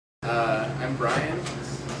I'm Brian.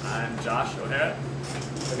 I'm Josh O'Hara.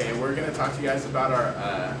 Okay, we're going to talk to you guys about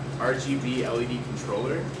our RGB LED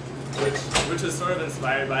controller. Which is sort of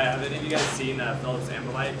inspired by, have any of you guys seen Philips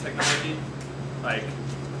Ambilight technology? Like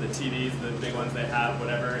the TVs, the big ones they have,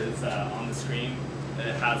 whatever is on the screen, and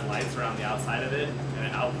it has lights around the outside of it, and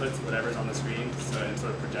it outputs whatever's on the screen, so it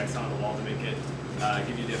sort of projects onto the wall to make it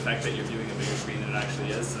give you the effect that you're viewing a bigger screen than it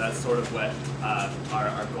actually is. So that's sort of what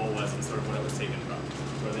our goal was and sort of what it was taken from,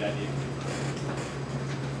 where the idea came from.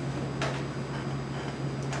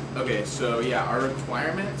 Okay, so yeah, our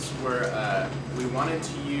requirements were we wanted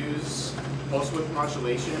to use pulse width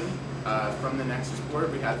modulation from the Nexus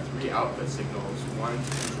board. We had 3 output signals, one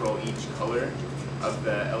to control each color of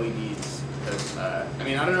the LEDs. Because I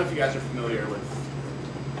mean, I don't know if you guys are familiar with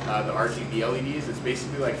the RGB LEDs. It's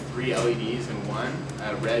basically like 3 LEDs in one,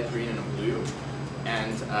 a red, green, and a blue.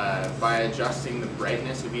 And by adjusting the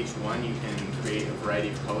brightness of each one, you can create a variety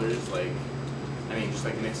of colors. Like, I mean, just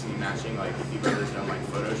like mixing and matching. Like if you've ever done like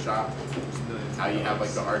Photoshop, how you have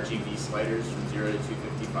like the RGB sliders from 0 to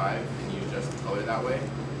 255, and you adjust the color that way.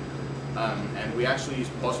 And we actually use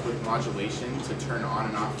pulse width modulation to turn on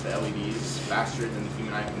and off the LEDs faster than the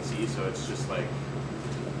human eye can see. So it's just like,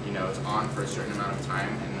 you know, it's on for a certain amount of time,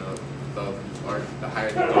 and the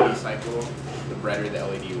higher the LED cycle, the brighter the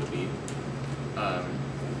LED will be.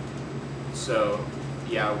 So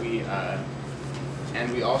yeah, we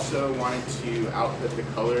also wanted to output the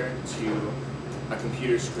color to a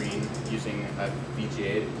computer screen using a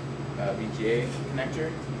VGA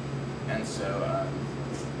connector, and so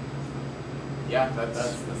yeah,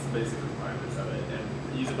 that's the basic requirements of it.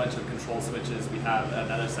 And use a bunch of control switches. We have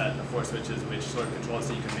another set of 4 switches which sort of control it,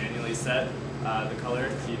 so you can manually set the color,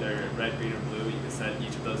 either red, green, or blue. You can set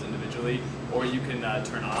each of those individually, or you can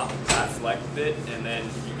turn off that select bit, and then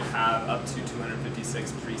you can have up to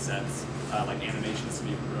 256 presets, like animations to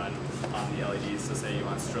be run on the LEDs. So say you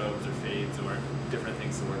want strobes or fades or different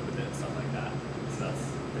things to work with it, stuff like that. So that's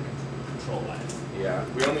the control-wise. Yeah,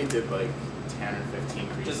 we only did like 10 or 15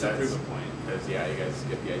 presets. Just to prove a point. Because yeah, you guys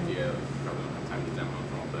get the idea. Like, you probably don't have time to demo it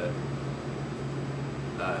a little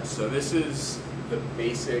bit. So this is the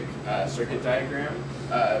basic circuit diagram.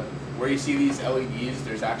 Where you see these LEDs,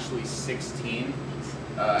 there's actually 16,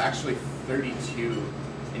 actually 32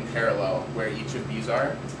 in parallel where each of these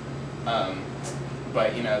are.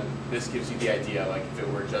 But you know, this gives you the idea. Like if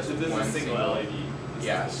it were just so this one is a single LED.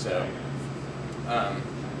 Yeah. So.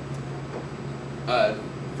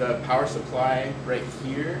 The power supply right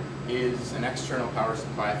here is an external power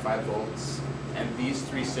supply, 5 volts, and these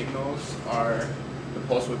 3 signals are the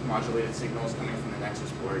pulse width modulated signals coming from the Nexus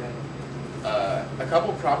board. A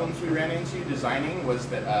couple problems we ran into designing was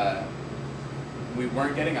that we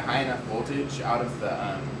weren't getting a high enough voltage out of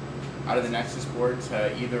the Nexus board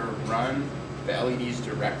to either run the LEDs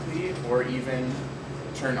directly or even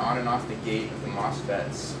turn on and off the gate of the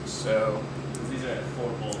MOSFETs. So these are at 4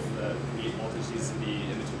 volts. The gate voltage needs to be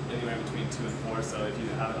anywhere between 2 and 4. So if you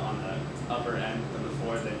have it on the upper end of the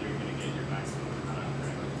 4, then you're going to get your maximum current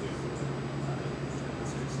with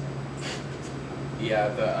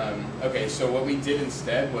yeah. Okay. So what we did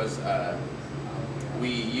instead was we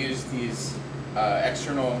used these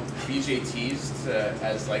external BJTs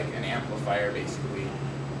as like an amplifier basically,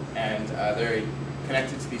 and they're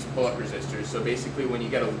connected to these pull-up resistors. So basically, when you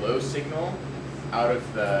get a low signal out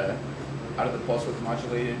of the pulse width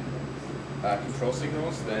modulated control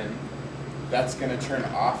signals, then that's going to turn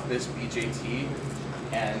off this BJT,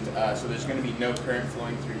 and so there's going to be no current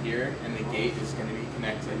flowing through here, and the gate is going to be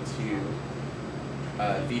connected to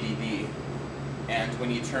VDD. And when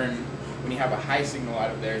you have a high signal out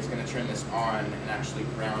of there, it's going to turn this on and actually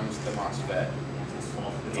grounds the MOSFET. It's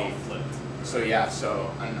all flipped. So yeah, so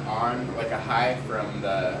an on, like a high from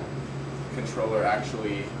the controller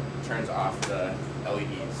actually turns off the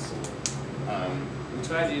LEDs. We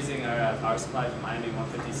tried using our power supply from IMB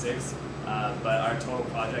 156, but our total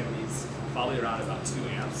project needs probably around about 2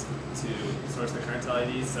 amps to source the current to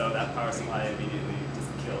LEDs, so that power supply immediately just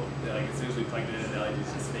killed. Like as soon as we plugged it in, the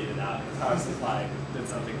LEDs just faded out. The power supply did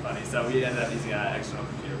something funny, so we ended up using an external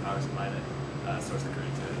computer power supply to source the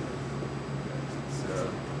current to it. So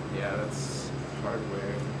yeah, that's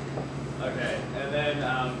hardware. Okay, and then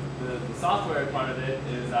the software part of it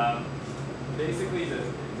is basically the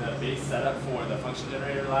base setup for the function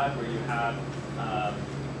generator lab, where you have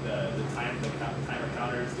the timer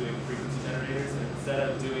counters doing frequency generators. And instead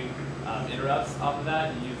of doing interrupts off of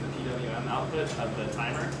that, you use the PWM output of the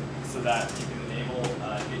timer, so that you can enable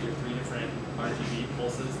get your 3 different RGB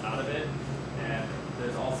pulses out of it. And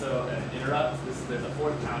there's also an interrupt. There's a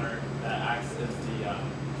 4th counter that acts as the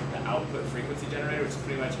output frequency generator, which is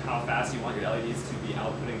pretty much how fast you want your LEDs to be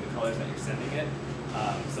outputting the color. colors that you're sending it.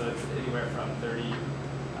 So it's anywhere from 30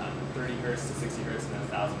 hertz to 60 hertz and then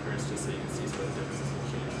 1000 hertz, just so you can see some of the differences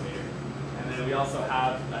between them later. And then we also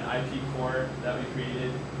have an IP core that we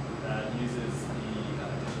created that uses the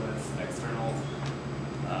Digilent's external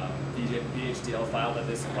VHDL file that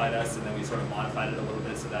they supplied us, and then we sort of modified it a little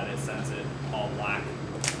bit so that it sends it all black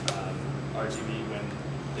RGB when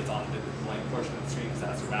it's on the blank portion of the screen, because it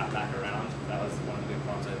has to wrap back around. That was one of the big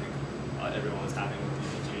problems I think everyone was having with the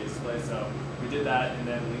VGA display. So we did that and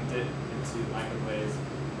then linked it into microblaze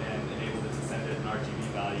and enabled it to send it an RGB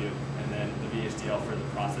value, and then the VHDL further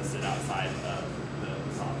processed it outside of the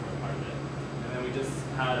software part of it. And then we just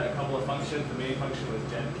had a couple of functions. The main function was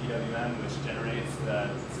gen PWM, which generates the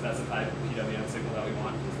specified PWM signal that we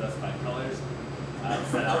want for the specified colors.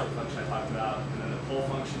 Set out the function I talked about, and then the pull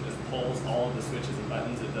function just pulls all of the switches and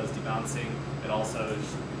buttons. It does debouncing. It also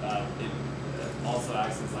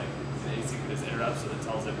acts as like an asynchronous interrupt, so that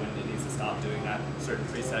tells it when it needs to stop doing that certain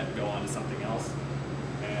preset and go on to something else.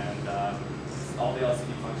 And all the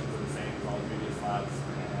LCD functions are the same as all the previous labs,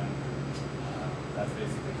 and that's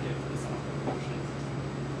basically it for the software function.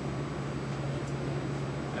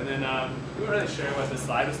 And then we weren't really sure what this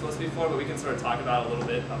slide was supposed to be for, but we can sort of talk about a little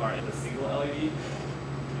bit of the single LED.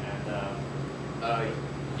 And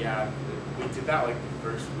yeah, we did that like the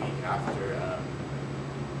first week after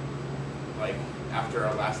after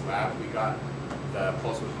our last lab. We got the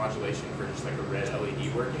pulse width modulation for just like a red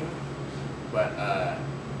LED working, but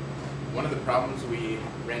one of the problems we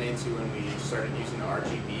ran into when we started using the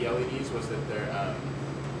RGB LEDs was that they're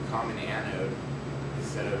common anode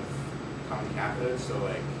instead of common cathode, so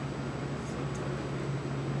like,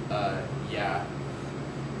 yeah.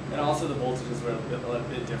 And also the voltages were a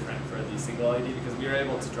bit different for the single LED, because we were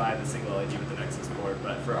able to drive the single LED with the Nexus board,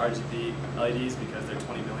 but for RGB LEDs, because they're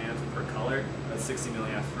 20 milliamps per color, that's 60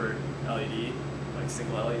 milliamps per LED, like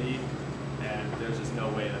single LED, and there's just no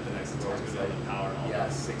way that the Nexus board is going to be able to power all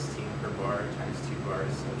that. 16 per bar times 2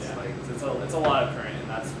 bars, so it's like... So it's a lot of current, and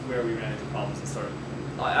that's where we ran into problems. And sort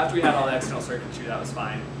of, after we had all the external circuitry, that was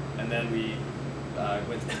fine, and then we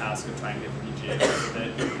went to the task of trying to get the VGA with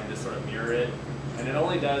it and just sort of mirror it. And it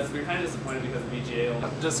only does, we're kind of disappointed because the VGA only...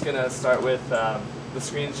 I'm just going to start with, the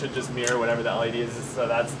screen should just mirror whatever the LED is, so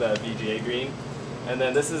that's the VGA green. And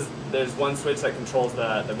then there's one switch that controls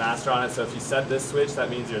the master on it, so if you set this switch, that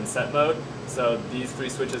means you're in set mode. So these 3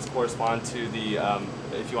 switches correspond to the,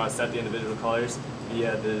 if you want to set the individual colors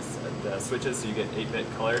via the switches, so you get 8-bit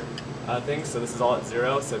color things. So this is all at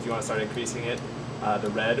 0, so if you want to start increasing it,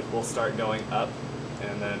 the red will start going up,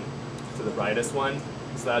 and then to the brightest one.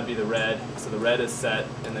 So that would be the red. So the red is set,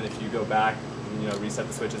 and then if you go back and reset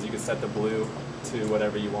the switches, you can set the blue to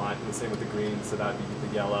whatever you want. And the same with the green, so that would be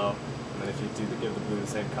the yellow. And then if you give the blue the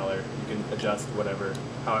same color, you can adjust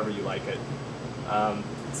however you like it.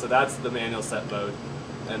 So that's the manual set mode.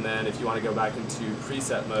 And then if you want to go back into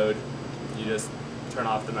preset mode, you just turn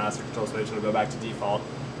off the master control switch and it'll go back to default.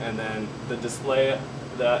 And then the display,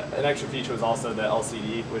 an extra feature was also the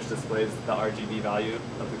LCD, which displays the RGB value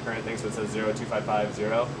of the current thing, so it says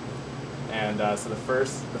 02550. And so the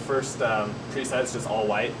first preset is just all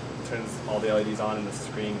white. It turns all the LEDs on and the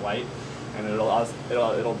screen white, and it'll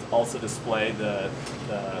also display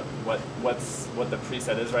what the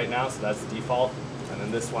preset is right now. So that's the default. And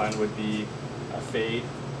then this one would be a fade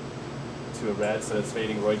to a red, so it's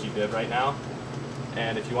fading Roy G. Biv right now.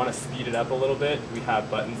 And if you want to speed it up a little bit, we have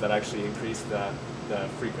buttons that actually increase the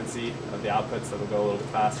frequency of the output, so it'll go a little bit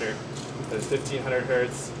faster. There's 1500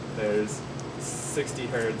 hertz, there's 60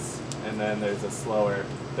 hertz, and then there's a slower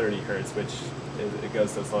 30 hertz, which it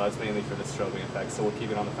goes so slow. That's mainly for the strobing effect, so we'll keep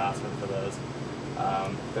it on the fast one for those.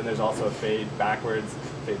 Then there's also a fade backwards,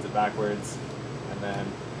 fades it backwards, and then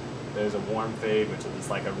there's a warm fade, which is just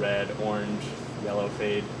like a red, orange, yellow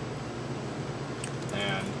fade,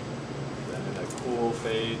 and then a cool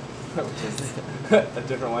fade, which is a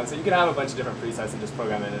different one. So you can have a bunch of different presets and just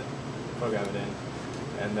program it in.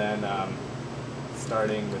 And then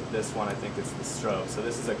starting with this one, I think it's the strobe. So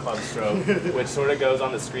this is a club strobe, which sort of goes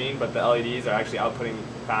on the screen, but the LEDs are actually outputting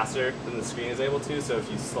faster than the screen is able to. So if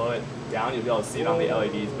you slow it down, you'll be able to see it on the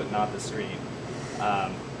LEDs, but not the screen,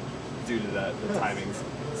 due to the timings.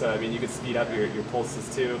 So I mean, you could speed up your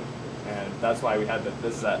pulses too, and that's why we had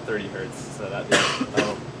this is at 30 hertz, so that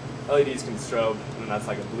LEDs can strobe, and that's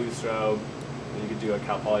like a blue strobe. And you could do a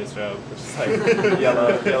Cal Poly strobe, which is like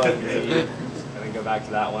yellow, green, and then go back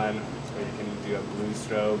to that one where you can do a blue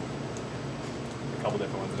strobe, a couple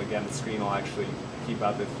different ones. And again, the screen will actually keep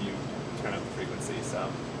up if you turn up the frequency. So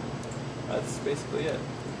that's basically it.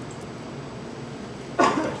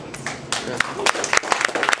 Any questions? Yeah.